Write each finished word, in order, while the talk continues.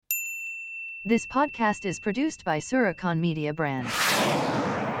This podcast is produced by Suricon Media Brand.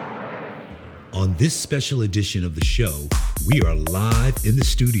 On this special edition of the show, we are live in the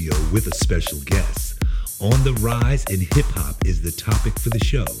studio with a special guest. On the Rise in Hip Hop is the topic for the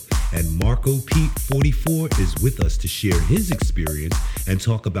show, and Marco Pete 44 is with us to share his experience and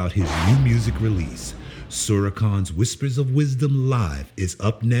talk about his new music release. Suricon's Whispers of Wisdom Live is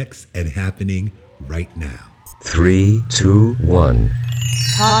up next and happening right now. 3, 2, 1.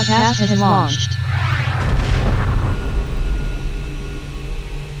 Podcast has launched.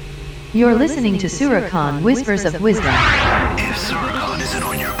 You're listening to Suricon Whispers of Wisdom. If Suricon isn't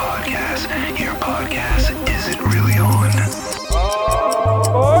on your podcast isn't really on.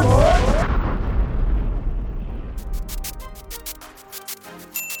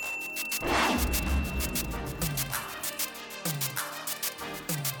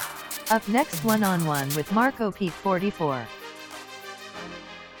 Up next, one-on-one with Marco Pete 44.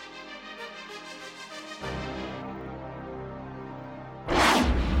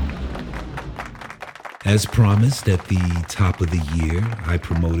 As promised at the top of the year, I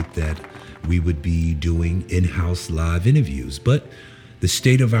promoted that we would be doing in-house live interviews, but the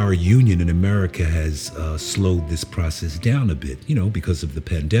state of our union in America has slowed this process down a bit, because of the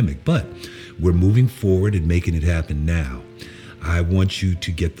pandemic, but we're moving forward and making it happen now. I want you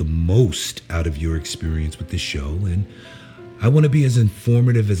to get the most out of your experience with the show, and I want to be as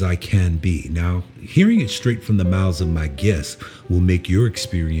informative as I can be. Now, hearing it straight from the mouths of my guests will make your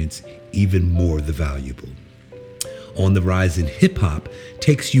experience even more valuable. On the Rise in Hip Hop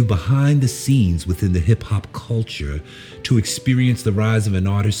takes you behind the scenes within the hip hop culture to experience the rise of an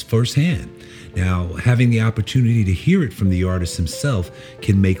artist firsthand. Now, having the opportunity to hear it from the artist himself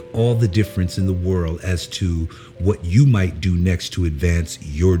can make all the difference in the world as to what you might do next to advance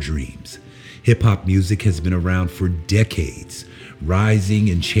your dreams. Hip hop music has been around for decades, rising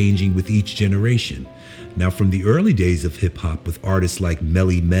and changing with each generation. Now, from the early days of hip-hop with artists like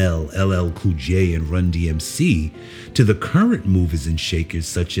Melly Mel, LL Cool J, and Run DMC, to the current movers and shakers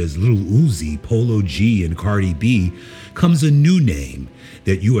such as Lil Uzi, Polo G, and Cardi B, comes a new name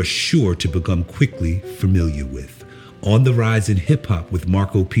that you are sure to become quickly familiar with. On the Rise in Hip-Hop with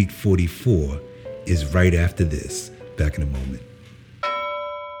Marco Pete 44 is right after this. Back in a moment.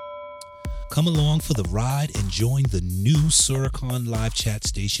 Come along for the ride and join the new Suricon live chat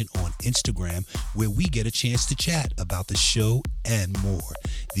station on Instagram, where we get a chance to chat about the show and more.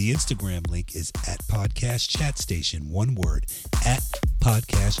 The Instagram link is at Podcast Chat Station, one word, at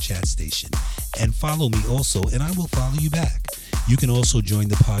Podcast Chat Station. And follow me also, and I will follow you back. You can also join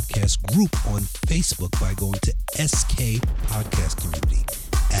the podcast group on Facebook by going to SK Podcast Community,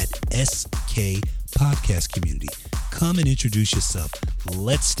 at SK Podcast Community. Come and introduce yourself.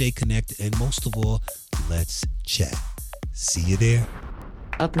 Let's stay connected, and most of all, let's chat. See you there.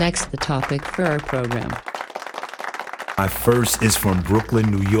 Up next, the topic for our program. My first is from Brooklyn,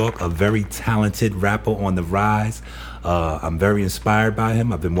 New York, a very talented rapper on the rise. I'm very inspired by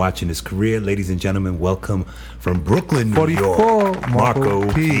him. I've been watching his career. Ladies and gentlemen, welcome from Brooklyn, New 44, York,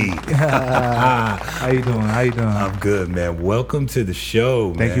 Marco P. How you doing? I'm good, man. Welcome to the show,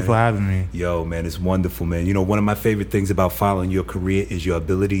 man. Thank you for having me. Yo, man, it's wonderful, man. One of my favorite things about following your career is your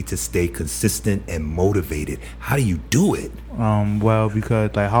ability to stay consistent and motivated. How do you do it? Well, because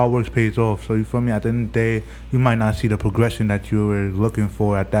hard work pays off. So you feel me? At the end of the day, you might not see the progression that you were looking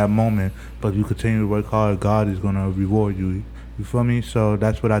for at that moment, but you continue to work hard, God is gonna reward you. You feel me? So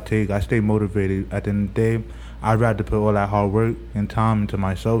that's what I take. I stay motivated. At the end of the day, I'd rather put all that hard work and time into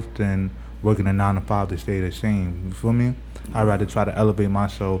myself than working a 9 to 5 to stay the same. You feel me? I'd rather try to elevate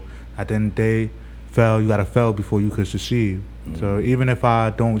myself. At the end of the day, you gotta fail before you could succeed. Mm-hmm. So even if I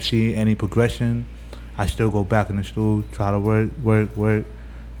don't see any progression, I still go back in the stool, try to work.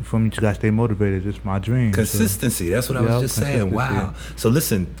 You feel me? You gotta stay motivated. It's my dream. Consistency. That's what I was just saying. Wow. So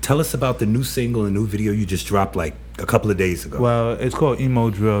listen, tell us about the new single and new video you just dropped a couple of days ago. Well, it's called Emo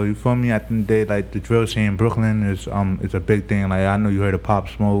Drill. You feel me? At the end of the day, the drill scene in Brooklyn is it's a big thing. I know you heard of Pop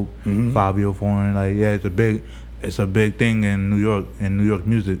Smoke, Fabio Foreign. It's a big thing in New York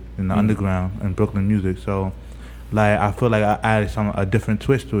music, in the underground, in Brooklyn music. So I feel like I added a different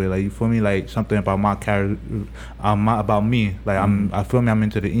twist to it. You feel me? Something about my character, about me. I feel me? I'm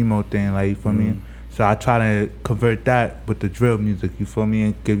into the emo thing. You feel me? So I try to convert that with the drill music. You feel me?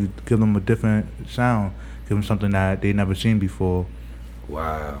 And give them a different sound. Give them something that they never seen before.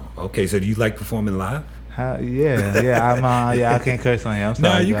 Wow. Okay. So do you like performing live? I can't curse on you. I'm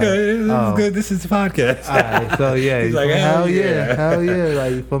sorry. No, you could. It's good. This is a podcast. All right, so yeah, he's like, hell yeah.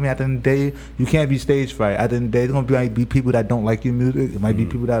 You feel me? At the end of the day, you can't be stage fright. At the end of the day, there's gonna be people that don't like your music. It might be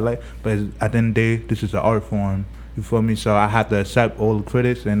people that like, but at the end of the day, this is an art form. You feel me? So I have to accept all the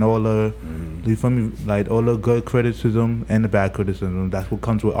critics and all the You feel me? Like all the good criticism and the bad criticism. That's what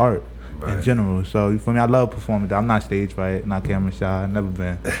comes with art in general. So you feel me? I love performing. I'm not stage fright, not camera shy. Never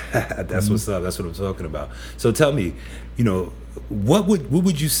been. That's what's up. That's what I'm talking about. So tell me, what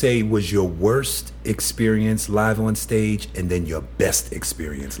would you say was your worst experience live on stage, and then your best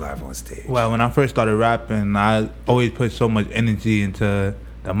experience live on stage? Well, when I first started rapping, I always put so much energy into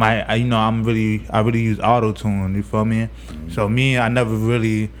the mic. I really use auto tune. You feel me? So I never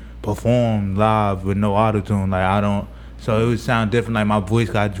really performed live with no auto tune. Like I don't. So it would sound different. Like my voice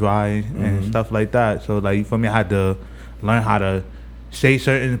got dry and stuff like that. So like you feel me? I had to learn how to say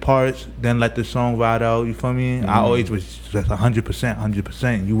certain parts, then let the song ride out. You feel me? I always was just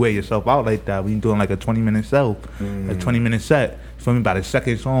 100%. You wear yourself out like that when you're doing like a 20-minute set, a 20-minute set. You feel me? By the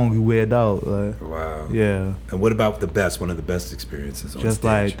second song, you wear it out. Wow. Yeah. And what about the best? One of the best experiences on just stage?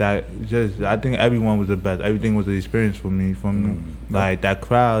 Like that. I think everyone was the best. Everything was an experience for me. You feel me? Like that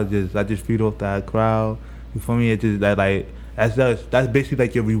crowd. I just feed off that crowd. You feel me? It's just that like. That's basically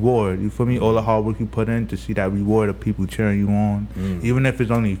like your reward. You feel me? All the hard work you put in to see that reward of people cheering you on. Even if it's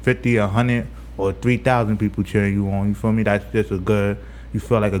only 50, 100, or 3,000 people cheering you on. You feel me? That's just you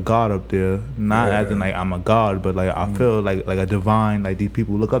feel like a god up there. Not as in like I'm a god, but like I feel like a divine, like these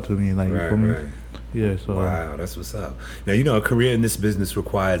people look up to me. Like you feel me? Yeah, so wow, that's what's up. Now a career in this business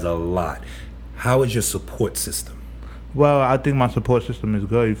requires a lot. How is your support system? Well, I think my support system is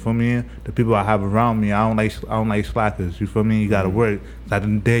good. You feel me? The people I have around me, I don't like slackers. You feel me? You gotta work. At the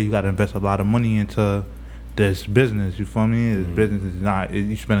end of the day, you gotta invest a lot of money into this business. You feel me? This business is not.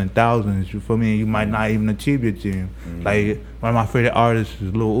 You spending thousands. You feel me? You might not even achieve your dream. Like one of my favorite artists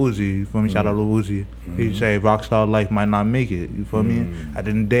is Lil Uzi. You feel me? Shout out Lil Uzi. He say rockstar life might not make it. You feel me? At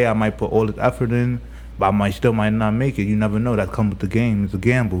the end of the day, I might put all this effort in, but I still might not make it. You never know. That comes with the game. It's a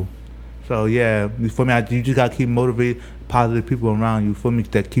gamble. So yeah, you feel me? You just gotta keep motivated, positive people around you, feel me,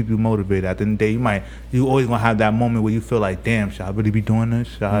 that keep you motivated. At the end of the day, you always gonna have that moment where you feel like, damn, should I really be doing this?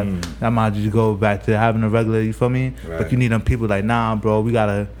 I might just go back to having a regular, you feel me? Right. But you need them people like, nah, bro, we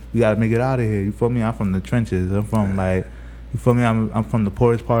gotta make it out of here. You feel me? I'm from the trenches. I'm from like, you feel me? I'm from the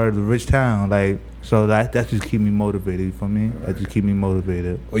poorest part of the rich town. Like, so that just keep me motivated. You feel me? Right. That just keep me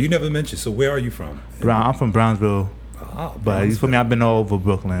motivated. Well, you never mentioned. So where are you from? I'm from Brownsville. Oh, but you feel me? I've been all over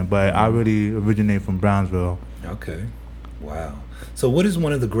Brooklyn, but I really originate from Brownsville. Okay. Wow. So what is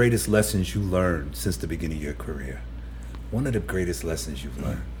one of the greatest lessons you learned since the beginning of your career? One of the greatest lessons you've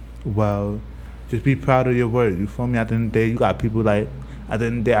learned? Well, just be proud of your work. You feel me? At the end of the day, you got people like, at the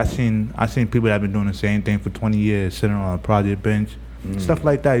end of the day, I seen people that have been doing the same thing for 20 years, sitting on a project bench. Stuff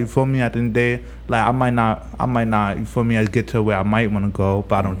like that, you feel me? At the end of the day, like I might not, you feel me, I get to where I might want to go,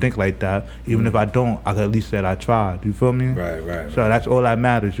 but I don't think like that. Even if I don't, I can at least say that I tried, you feel me? Right. So that's all that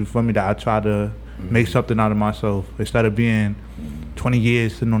matters, you feel me? That I try to make something out of myself. Instead of being 20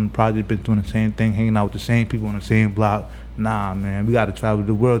 years sitting on the project, been doing the same thing, hanging out with the same people on the same block. Nah, man, we got to travel.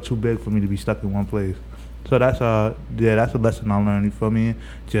 The world too big for me to be stuck in one place. So that's a lesson I learned, you feel me?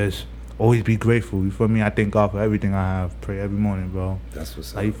 Just always be grateful, you feel me? I thank God for everything I have. Pray every morning, bro. That's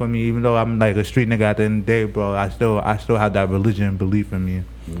what's up. Like, you feel me? Even though I'm like a street nigga at the end of the day, bro, I still have that religion and belief in me.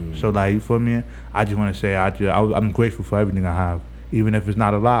 So like, you feel me? I just want to say I'm grateful for everything I have. Even if it's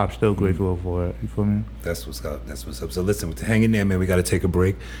not a lot, I'm still grateful for it. You feel me? That's what's up. That's what's up. So listen, hang in there, man. We got to take a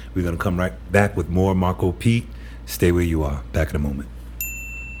break. We're going to come right back with more Marco Pete. Stay where you are. Back in a moment.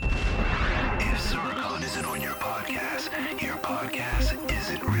 If Suricon isn't on your podcast,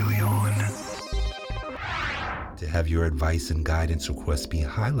 is it really on? To have your advice and guidance requests be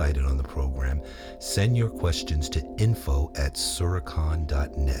highlighted on the program, send your questions to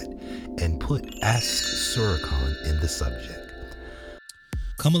info@suricon.net and put Ask Suricon in the subject.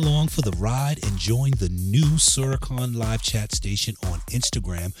 Come along for the ride and join the new Suricon live chat station on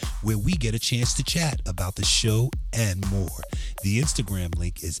Instagram, where we get a chance to chat about the show and more. The Instagram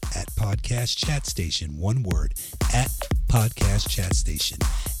link is @Podcast Chat Station, one word, @Podcast Chat Station.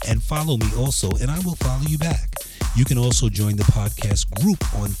 And follow me also, and I will follow you back. You can also join the podcast group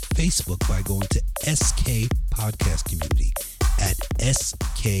on Facebook by going to SK Podcast Community,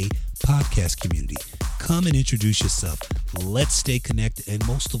 @SK Podcast Community. Come and introduce yourself. Let's stay connected, and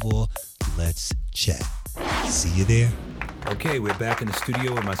most of all, let's chat. See you there. Okay, we're back in the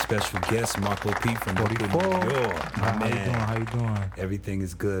studio with my special guest, Marco Pete from Brooklyn, New York. How you doing? Everything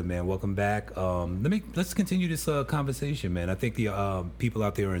is good, man. Welcome back. Let's continue this conversation, man. I think the people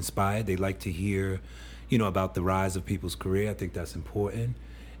out there are inspired. They like to hear, about the rise of people's career. I think that's important.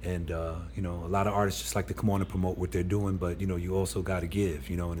 And, a lot of artists just like to come on and promote what they're doing, but, you also got to give,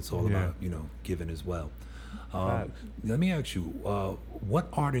 and it's all about, giving as well. Let me ask you, what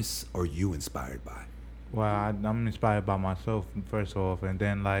artists are you inspired by? Well, I'm inspired by myself, first off, and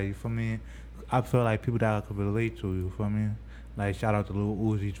then, like, for me, I feel like people that I could relate to, you feel me? Like, shout out to Lil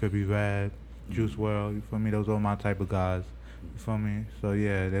Uzi, Trippie Redd, Juice WRLD, you feel me? Those are my type of guys, you feel me? So,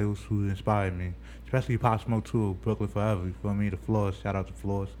 yeah, those who inspired me. Especially Pop Smoke, too, Brooklyn Forever, you feel me? The Floors, shout out to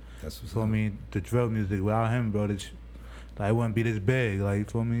Floors. That's what's You feel up. me? The drill music, without him, bro, like, it wouldn't be this big, like, you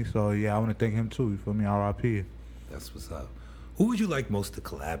feel me? So, yeah, I want to thank him, too, you feel me? R.I.P. That's what's up. Who would you like most to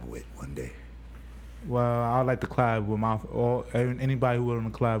collab with one day? Well, I'd like to collab with anybody who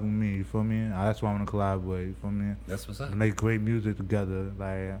willing to collab with me, you feel me? That's what I want to collab with, you feel me? That's what's up. Make great music together.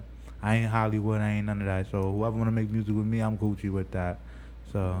 Like, I ain't Hollywood, I ain't none of that. So whoever want to make music with me, I'm Gucci with that.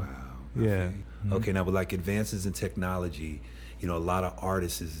 So, Wow. yeah. Okay, now with like advances in technology, you know, a lot of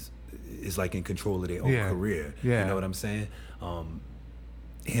artists is like in control of their own career. Yeah. You know what I'm saying?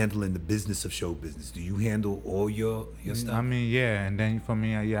 Handling the business of show business. Do you handle all your stuff? I mean, yeah, and then you feel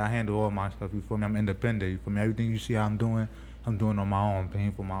me? Yeah, I handle all my stuff. You feel me? I'm independent. You feel me? Everything you see I'm doing on my own,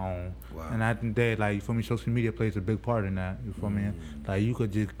 paying for my own. Wow. And at the end of the day, like, you feel me? Social media plays a big part in that. You feel me? Like, you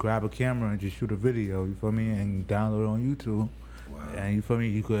could just grab a camera and just shoot a video. You feel me? And download it on YouTube. Wow. And you feel me?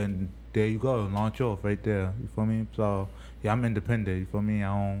 You could, there you go, launch off right there. You feel me? So yeah, I'm independent. You feel me?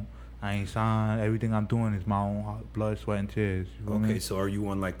 I ain't signed. Everything I'm doing is my own blood, sweat, and tears. You feel Okay, me? so are you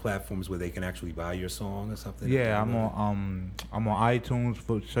on like platforms where they can actually buy your song or something? Yeah, I'm on iTunes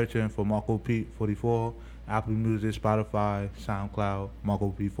for searching for Marco Pete 44, Apple Music, Spotify, SoundCloud, Marco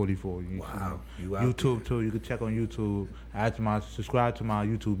Pete 44. Wow, you out YouTube there. too. You can check on YouTube. Subscribe to my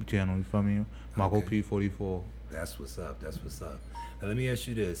YouTube channel. You feel me? Marco Okay. Pete 44. That's what's up. That's what's up. Now let me ask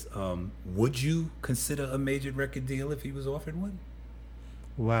you this: would you consider a major record deal if he was offered one?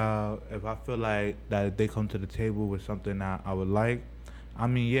 Well, if I feel like that if they come to the table with something that I would like, I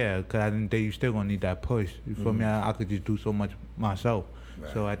mean, yeah, because at the end of the day, you still going to need that push. You feel me? I could just do so much myself.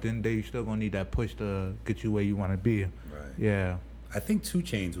 Right. So at the end of the day, you still going to need that push to get you where you want to be. Right. Yeah. I think 2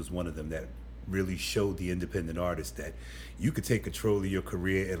 Chainz was one of them that really showed the independent artist that you could take control of your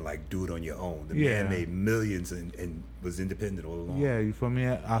career and like do it on your own. The Yeah. man made millions and was independent all along. Yeah, you feel me?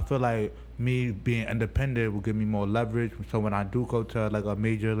 I feel like me being independent will give me more leverage. So when I do go to like a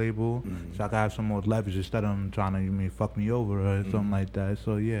major label, so I can have some more leverage instead of them trying to fuck me over or something like that.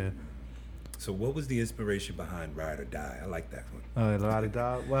 So yeah. So what was the inspiration behind Ride or Die? I like that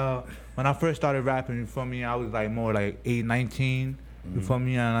one. Well, when I first started rapping, you feel me, I was like more like 8, 19. You feel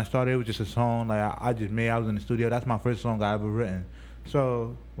me? And I started, it was just a song like I just made. I was in the studio. That's my first song I ever written.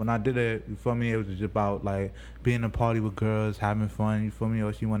 So when I did it, you feel me, it was just about like being in a party with girls, having fun. You feel me?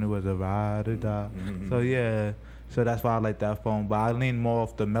 All she wanted was a ride or die. So yeah. So that's why I like that phone. But I lean more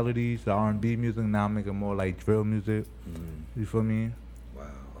off the melodies, the R&B music. Now I'm making more like drill music. You feel me? Wow.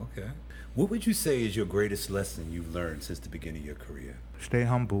 Okay. What would you say is your greatest lesson you've learned since the beginning of your career? Stay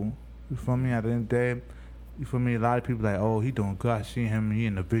humble. You feel me? At the end of the day, you feel me? A lot of people like, oh, he doing good. I see him. He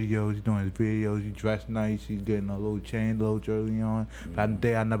in the videos. He doing his videos. He dressed nice. He getting a little chain, little jersey on. But at the end of the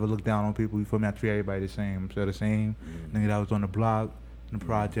day, I never look down on people. You feel me? I treat everybody the same. I'm still the same. Nigga that was on the block, in the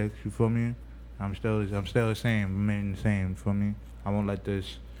projects. You feel me? I'm still the same. Remaining the same. You feel me? I won't let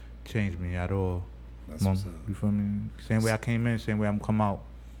this change me at all. That's what's up. You feel me? Same way I came in, same way I'm come out.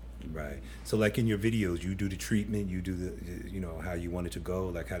 Right. So like in your videos, you do the treatment, you do the, you know, how you want it to go.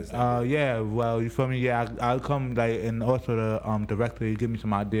 Like how does that work? Yeah, well, you feel me? Yeah, I'll come like, and also the director, he give me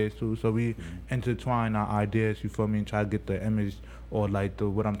some ideas too. So we intertwine our ideas, you feel me, and try to get the image or like the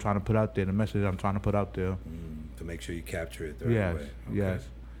what I'm trying to put out there, the message I'm trying to put out there. To make sure you capture it the right Yes, way. Okay. yes.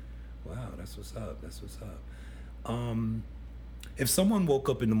 Wow, that's what's up. That's what's up. If someone woke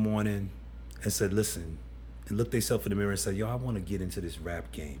up in the morning and said, listen, and looked themselves in the mirror and said, yo, I want to get into this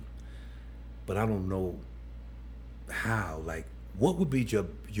rap game, but I don't know how, like, what would be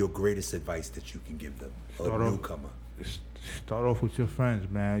your greatest advice that you can give them, Start a off- newcomer? Start off with your friends,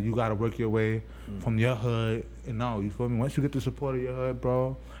 man. You gotta work your way from your hood. You feel me? Once you get the support of your hood,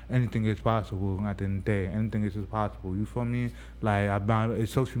 bro, anything is possible. At the end of the day, anything is possible. You feel me? Like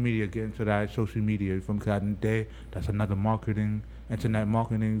it's social media. Get into that social media. You feel me? 'Cause at the end of the day, that's another marketing, internet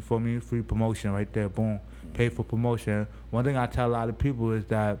marketing. You feel me? Free promotion right there. Boom. Pay for promotion. One thing I tell a lot of people is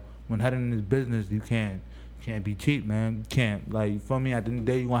that when heading in this business, you can't be cheap, man. You can't. Like, you feel me? At the end of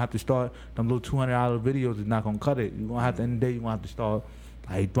the day, you're going to have to start. Them little $200 videos is not going to cut it. You're going to have to, at the end of the day, you're going to have to start,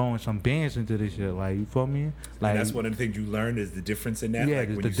 like, throwing some bands into this shit. Like, you feel me? Like, And that's one of the things you learned is the difference in that. yeah, like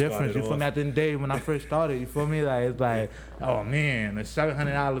there's when the you started difference. You feel me? off. At the end of the day, when I first started, you feel me? Like, it's like, oh, man, a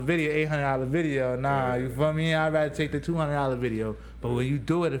 $700 video, $800 video. Nah, you feel me? I'd rather take the $200 video. But when you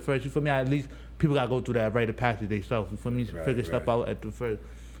do it at first, you feel me? At least people got to go through that rite of passage themselves. You feel me? Right, Figure stuff right. out at the first.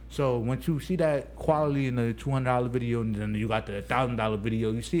 So once you see that quality in the $200 video and then you got the $1,000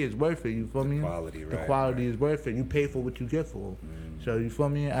 video, you see it's worth it. You feel me? Quality, The right, quality right. is worth it. You pay for what you get for. So you feel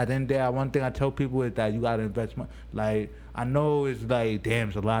me? At the end of the day, one thing I tell people is that you gotta invest money. Like I know it's like damn,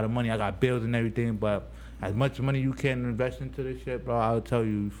 it's a lot of money. I got bills and everything, but as much money you can invest into this shit, bro, I'll tell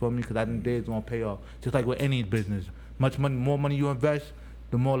you. You feel me? Because at the end of the day, it's gonna pay off. Just like with any business, more money you invest,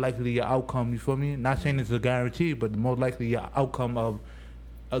 the more likely your outcome. You feel me? Not saying it's a guarantee, but the more likely your outcome of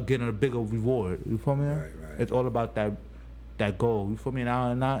getting a bigger reward. You feel me? Right. It's all about that goal. You feel me? And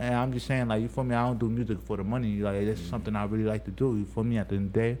I'm just saying, like, you feel me? I don't do music for the money. Like, it's something I really like to do. You feel me? At the end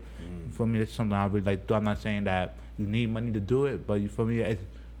of the day, you feel me? It's something I really like to do. I'm not saying that you need money to do it, but you feel me? It's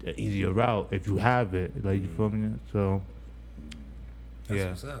an easier route if you have it. Like, you feel me? So,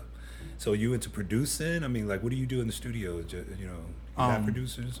 That's what's up. So you into producing? I mean, like, what do you do in the studio? You have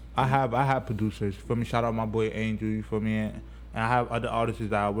producers? I have producers. You feel me? Shout out my boy Angel. You feel me? And I have other artists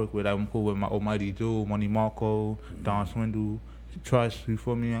that I work with. I'm cool with my Almighty Dude, Money Marco, Don Swindle, Trust. You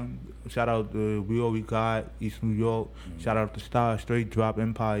feel me? Shout out to We All We Got, East New York. Shout out to Star, Straight Drop,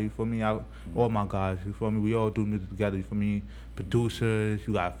 Empire. You feel me? All my guys. You feel me? We all do music together. You feel me? Producers.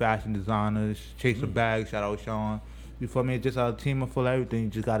 You got fashion designers. Chase a Bag. Shout out Sean. You feel me? Just a team full of everything. You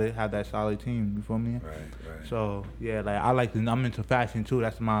just gotta have that solid team. You feel me? Right. So yeah, like I'm into fashion too.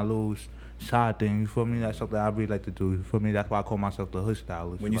 That's my little side thing. You feel me? That's something I really like to do. You feel me? That's why I call myself the hood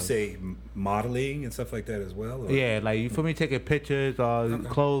stylist. When you like, say modeling and stuff like that as well? Or? yeah, like you feel me? Taking pictures,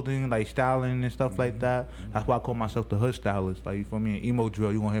 clothing, like styling and stuff like that. That's why I call myself the hood stylist. Like you feel me? In emo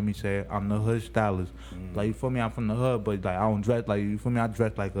drill, you gonna hear me say I'm the hood stylist. Like you feel me? I'm from the hood, but like I don't dress like you feel me? I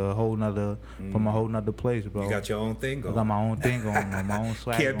dress like a whole nother from a whole nother place, bro. You got your own thing going. I got my own thing going on, my own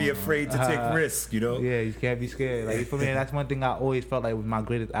swag. Can't be going afraid on. to take risks, you know? Yeah, you can't be scared. Like you feel me? And that's one thing I always felt like was my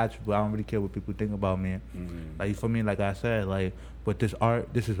greatest attribute. I don't really care what people think about me. Like you feel me? Like I said, like with this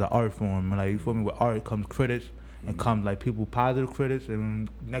art, this is an art form. Like you feel me? With art comes critics and comes like people, positive critics and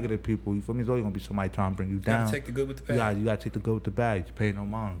negative people. You feel me? There's always gonna be somebody trying to bring you down. Gotta take the good with the bad. You gotta take the good with the bad. You pay no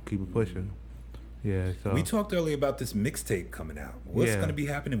mind. Keep it pushing. Yeah. So We talked earlier about this mixtape coming out. What's Yeah. gonna be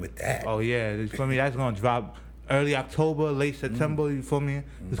happening with that? oh yeah, you feel me? That's gonna drop early October, late September, you feel me?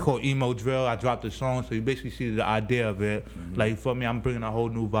 It's called Emo Drill. I dropped the song, so you basically see the idea of it. Like, you feel me? I'm bringing a whole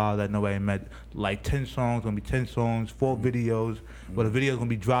new vibe that nobody met. Like 10 songs, gonna be 10 songs, 4 videos. But the video's gonna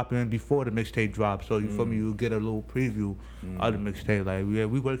be dropping before the mixtape drops, so you feel me? You'll get a little preview of the mixtape. Like, yeah,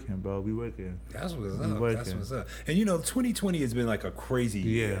 we working, bro. We working. That's what's We up. working. That's what's up. And you know, 2020 has been like a crazy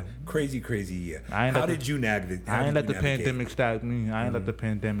year. Crazy year. How did you navigate? I ain't let the pandemic stop me. I ain't let the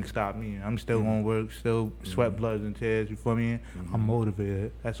pandemic stop me. I'm still gonna work, still sweat, blood, and tears. You feel me? I'm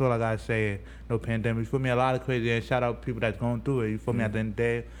motivated. That's all I gotta say. No pandemic. You feel me? A lot of crazy. And shout out people that's going through it. You feel me? At the end of the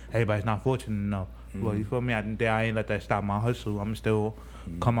day, everybody's not fortunate enough. Well, you feel me? At the end of the day, I ain't let that stop my hustle. I'm still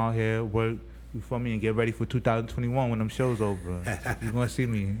come out here, work. You feel me? And get ready for 2021 when them shows over. You gonna see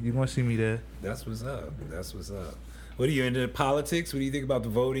me. You gonna see me there. That's what's up. That's what's up. What are you into politics? What do you think about the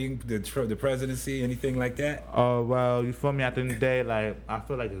voting, the presidency, anything like that? Well, you feel me? At the end of the day, like I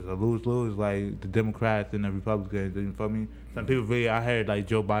feel like it's a lose-lose. Like the Democrats and the Republicans. You feel me? Some people really, I heard like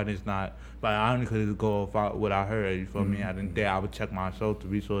Joe Biden's not, but I only could go off what I heard. You feel me? At the end of the day, I would check myself, the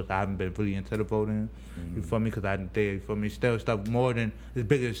resource. I haven't been really into the voting. You feel me? Because at the end of the day, you feel me? Still stuff more than it's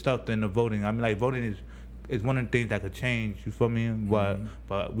bigger stuff than the voting. I mean, like voting is one of the things that could change, you feel me?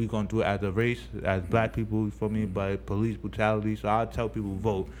 But we gonna do it as a race, as black people, you feel me? But police brutality. So I tell people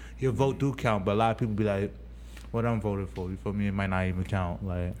vote. Your vote do count, but a lot of people be like, what I'm voting for, you feel me? It might not even count.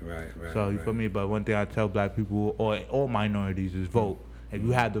 Like Right. so you feel me? But one thing I tell black people or all minorities is vote. If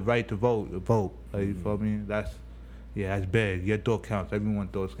you have the right to vote, vote. Like, you feel me? That's big. Your thought counts.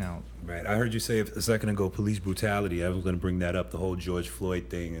 Everyone's thoughts counts. Right. I heard you say a second ago, police brutality. I was going to bring that up, the whole George Floyd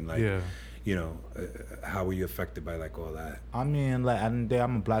thing, and like, you know, how were you affected by like all that? I mean, like, at the end of the day,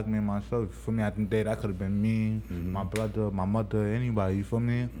 I'm a black man myself. For me, at the end of the day, that could have been me, my brother, my mother, anybody. You feel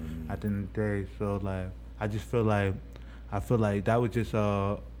me? At the end of the day, so like, I feel like that was just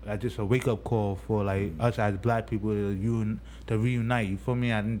a wake up call for like us as black people to reunite. You feel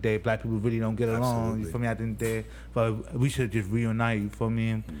me? At the end of the day, black people really don't get along. Absolutely. You feel me? At the end of the day, but we should just reunite. You feel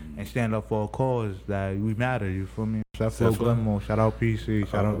me? And stand up for a cause that we matter. You feel me? Shout out Flo Glenmore. Shout out PC.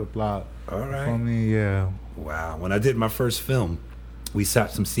 Shout out the Block. All right. You feel me? Yeah. Wow. When I did my first film, we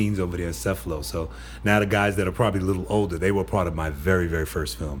shot some scenes over there in Cephalo. So now the guys that are probably a little older, they were part of my very, very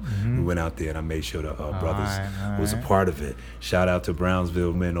first film. We went out there and I made sure the brothers was a part of it. Shout out to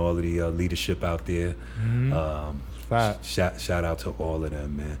Brownsville, man, all of the leadership out there. Shout out to all of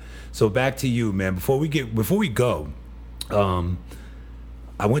them, man. So back to you, man. Before we go,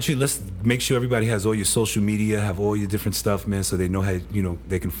 I want you. Let's make sure everybody has all your social media, have all your different stuff, man, so they know how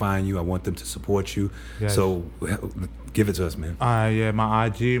they can find you. I want them to support you. Yes. So give it to us, man. Yeah, my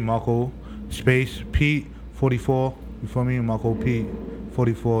IG Marco space Pete 44. You feel me? Marco Pete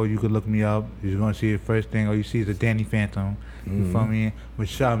 44. You could look me up. You're gonna see it first thing. All you see is a Danny Phantom. You feel me? But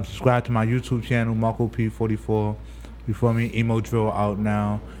subscribe to my YouTube channel, Marco Pete 44. You feel me? Emo Drill out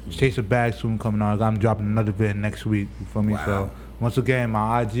now. Chase a Bag soon coming out. I'm dropping another vid next week. You feel me? Wow. So once again,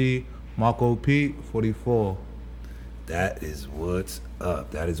 my IG Marco Pete 44. That is what's up.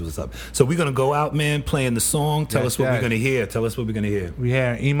 That is what's up. So we're gonna go out, man, playing the song. Tell us what we're gonna hear. Tell us what we're gonna hear. We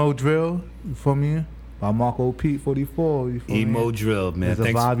hear Emo Drill. You feel me? By Marco Pete 44. You feel Emo me? Drill, man. It's a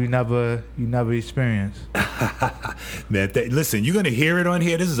vibe you never experienced. Man, listen, you're gonna hear it on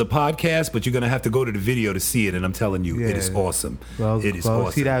here. This is a podcast, but you're gonna have to go to the video to see it. And I'm telling you, it is awesome. It is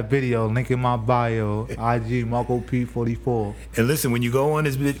awesome. See that video, link in my bio, IG Marco P 44. And listen, when you go on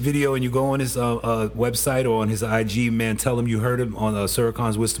his video and you go on his website or on his IG, man, tell him you heard him on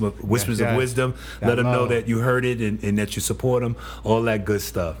Surakan's Whispers of Wisdom. Let him know that you heard it and that you support him. All that good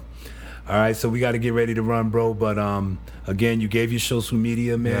stuff. All right, so we got to get ready to run, bro. But again, you gave your social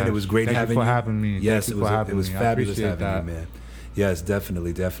media, man. Yes. It was great having you. Thank you for having me. Yes, it was fabulous having that. you, man. Yes,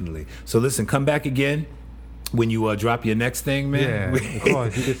 definitely. So listen, come back again when you drop your next thing, man. Yeah, of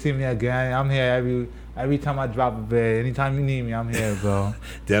course. You can see me again. I'm here every time I drop a vid. Anytime you need me, I'm here, bro.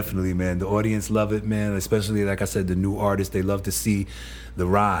 Definitely, man. The audience love it, man. Especially, like I said, the new artists. They love to see the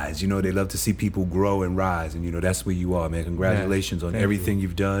rise. They love to see people grow and rise. And, that's where you are, man. Congratulations on everything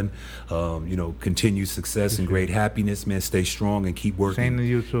you've done. Continued success and great happiness, man. Stay strong and keep working. Same to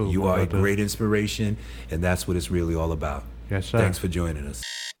you, too. You are a great inspiration, and that's what it's really all about. Yes, sir. Thanks for joining us.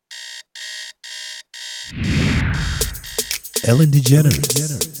 Ellen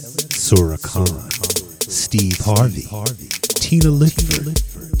DeGeneres, Sura Khan, Steve Harvey, Tina Lickford,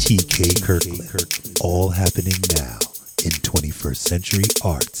 TK Kirkland, all happening now in 21st century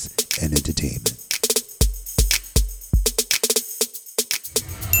arts and entertainment.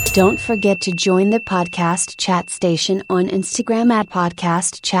 Don't forget to join the podcast chat station on Instagram at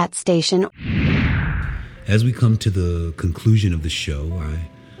Podcast Chat Station. As we come to the conclusion of the show, I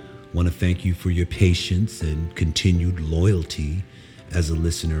want to thank you for your patience and continued loyalty as a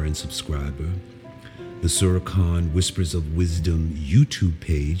listener and subscriber. The Sura Khan Whispers of Wisdom YouTube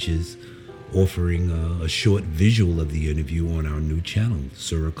page is offering a short visual of the interview on our new channel,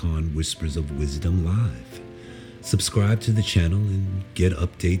 Sura Khan Whispers of Wisdom Live. Subscribe to the channel and get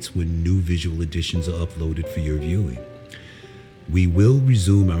updates when new visual editions are uploaded for your viewing. We will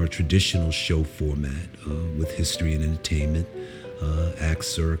resume our traditional show format with history and entertainment, Ask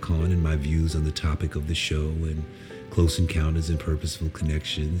Sura Khan and my views on the topic of the show, and Close Encounters and Purposeful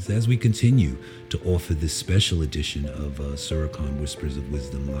Connections as we continue to offer this special edition of Sura Khan Whispers of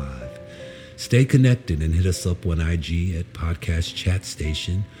Wisdom Live. Stay connected and hit us up on IG at Podcast Chat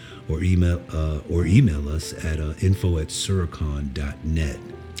Station or email us at info@suracon.net.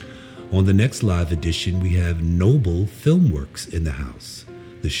 On the next live edition, we have Noble Filmworks in the house.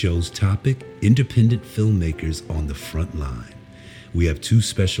 The show's topic, independent filmmakers on the front line. We have two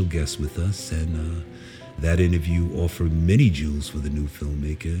special guests with us, and that interview offered many jewels for the new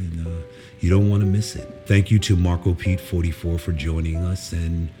filmmaker, and you don't want to miss it. Thank you to Marco Pete 44 for joining us,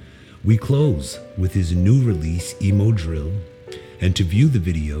 and we close with his new release, Emo Drill. And to view the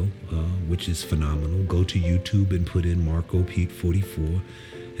video, which is phenomenal, go to YouTube and put in Marco Pete 44,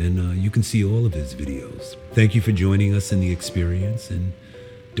 and you can see all of his videos. Thank you for joining us in the experience, and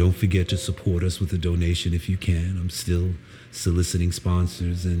don't forget to support us with a donation if you can. I'm still soliciting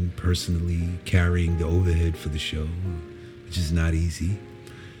sponsors and personally carrying the overhead for the show, which is not easy.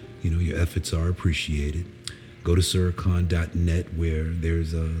 Your efforts are appreciated. Go to suracon.net where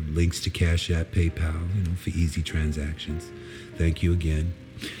there's links to Cash App, PayPal, for easy transactions. Thank you again.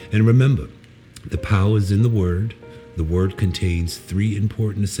 And remember, the power is in the word. The word contains three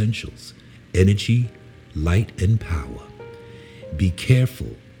important essentials: energy, light, and power. Be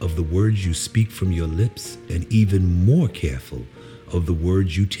careful of the words you speak from your lips, and even more careful of the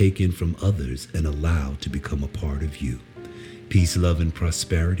words you take in from others and allow to become a part of you. Peace, love, and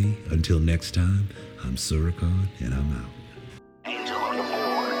prosperity. Until next time, I'm Sura Khan, and I'm out. Angel on the board.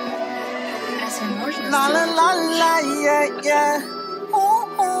 La la la la, yeah, yeah. Ooh,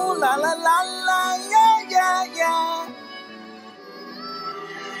 ooh, la la la la, yeah, yeah, yeah.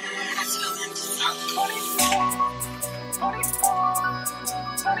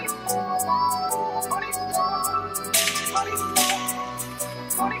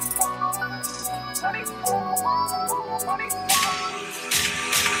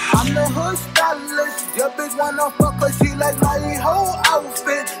 I'm the hood stylist. Your bitch wanna fuck 'cause she like my whole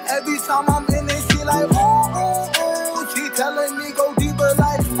outfit. time I'm in it, she like, ooh, ooh, ooh. She telling me go deeper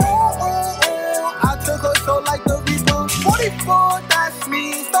like, ooh, ooh, ooh. I took her so like the Reaper. 44, that's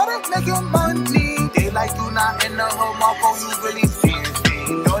me. Started making money. They like you not in the hood, Marco, you really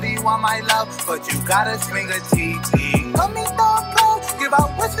fancy. Shorty want my love, but you gotta swing a TV. Let me not go, give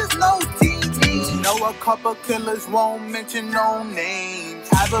out wishes, no TV. Know a couple killers won't mention no names.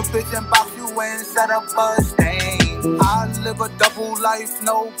 Have a bitch and box you in, set up a stain. I live a double life,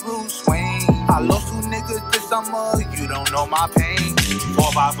 no Bruce Wayne. I lost 2 niggas this summer, you don't know my pain.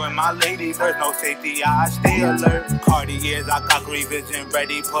 4-5 with my lady, there's no safety, I stay alert. Cartiers, I got great vision,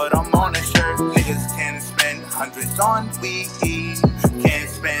 ready, put them on a shirt. Niggas can spend hundreds on weed. Can't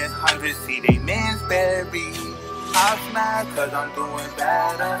spend hundreds, see they man's buried. I'm mad cause I'm doing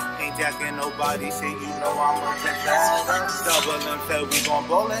better. Ain't jacking nobody, shit, you know I'm looking better. Double M said we gon'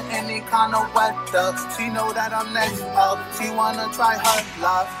 roll in any kind of weather. She know that I'm next up, she wanna try her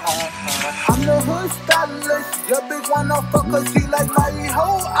luck. I'm the hood stylist, your bitch wanna fuck her, she like my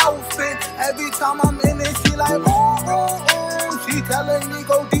whole outfit. Every time I'm in it, she like, ooh, ooh, ooh. She telling me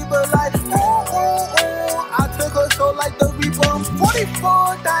go deeper like, ooh, ooh, ooh. I took her so like the Reaper.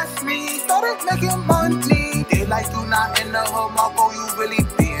 44, that's me, started making money. They like you not in the hood, Marco, you really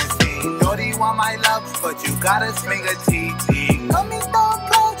fancy. Shorty want my love, but you gotta swing a TT. Let me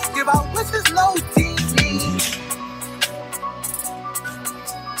not go, give out wishes, no TV.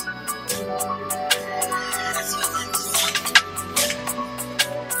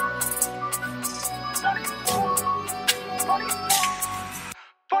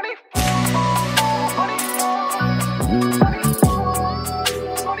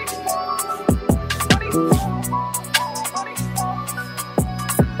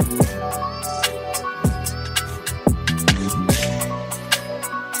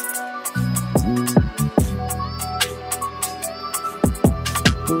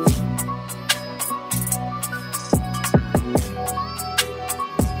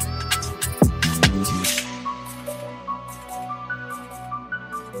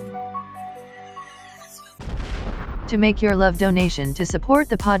 To make your love donation to support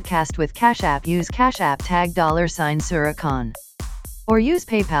the podcast with Cash App, use Cash App tag $Suracon. Or use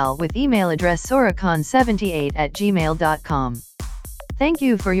PayPal with email address suracon78@gmail.com. Thank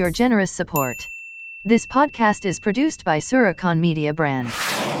you for your generous support. This podcast is produced by Suracon Media Brand.